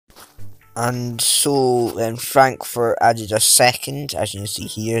And so then Frankfurt added a second, as you can see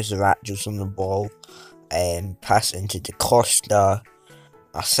here, the Ratjos on the ball, pass into the Costa.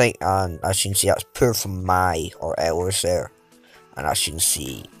 I think, and as you can see, that's poor from Mai or Ellers there, and as you can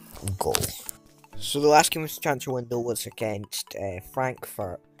see, goal. So the last game of the transfer window was against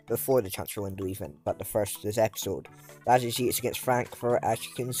Frankfurt, before the transfer window even, but the first of this episode. As you see, it's against Frankfurt. As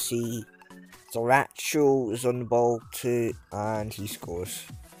you can see, Zoracho is on the ball too, and he scores.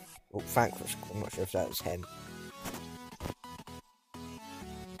 Oh, Frankfurt scored. I'm not sure if that was him.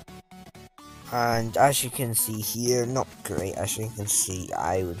 And as you can see here, not great. As you can see,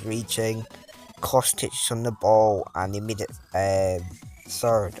 I was reaching. Kostic on the ball, and they made it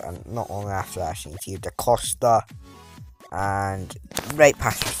third. And not long after that, as you can see, Da Costa and right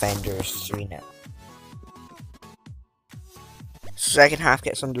past defenders 3-0. Second half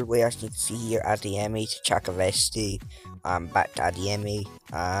gets underway, as you can see here. Adeyemi to Chakavesti, back to Adeyemi,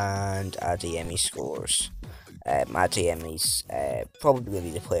 and Adeyemi scores. Adeyemi's probably going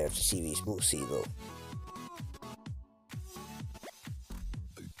to be the player of the series, we'll see though.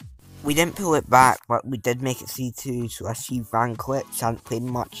 We didn't pull it back, but we did make it 3-2, so I see Van Klitz hasn't played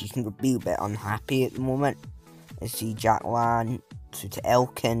much. He's going to be a bit unhappy at the moment. I see Jack Lan to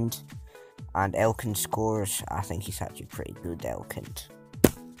Elkind, and Elkind scores. I think he's actually pretty good, Elkind.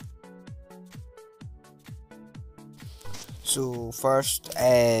 So first,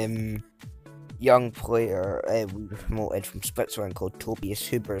 young player we were promoted from Switzerland called Tobias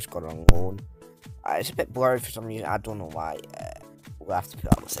Huber's got on loan. It's a bit blurred for some reason, I don't know why. We'll have to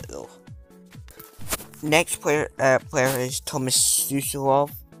put up with it though. Next player is Thomas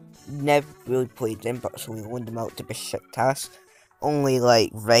Susilov. Never really played him, but so we loaned him out to Besiktas. Only like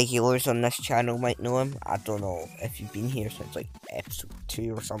regulars on this channel might know him. I don't know if you've been here since like episode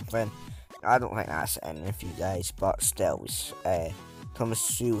 2 or something. I don't think that's any of you guys, but still, Thomas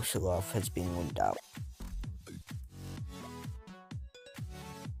Susilov has been loaned out.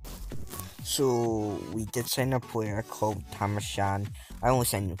 So we did sign a player called Tamashan. I only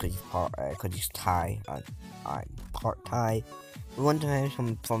signed him because he's Thai, and I'm part Thai. We want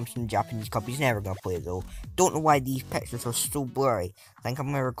him from some Japanese club. He's never gonna play though. Don't know why these pictures are so blurry. I think I'm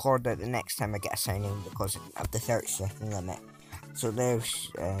gonna record that the next time I get a signing because of the 30-second limit. So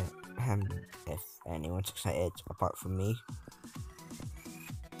there's him, if anyone's excited apart from me.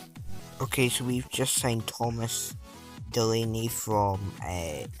 Okay, so we've just signed Thomas Delaney from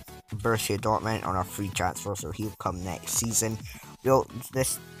Borussia Dortmund on a free transfer, so he'll come next season.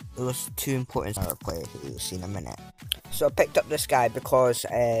 It was too important for our player who you'll see in a minute. So I picked up this guy because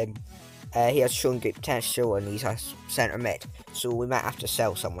he has shown great potential and he's a centre mid. So we might have to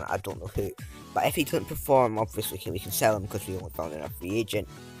sell someone, I don't know who. But if he doesn't perform, obviously we can sell him because we only found him a free agent.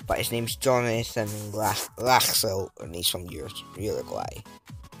 But his name's Jonathan Lachsel and he's from Uruguay.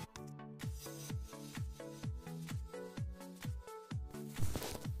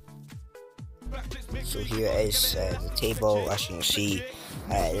 So here is the table, as you can see.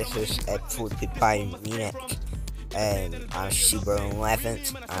 This is fourth put by Munich, and as you see we're in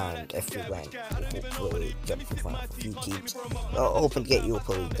 11th, and if we win, we'll hopefully jump from one of a few teams. Hoping to get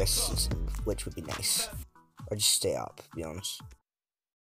Europa League this season, which would be nice. Or just stay up, to be honest.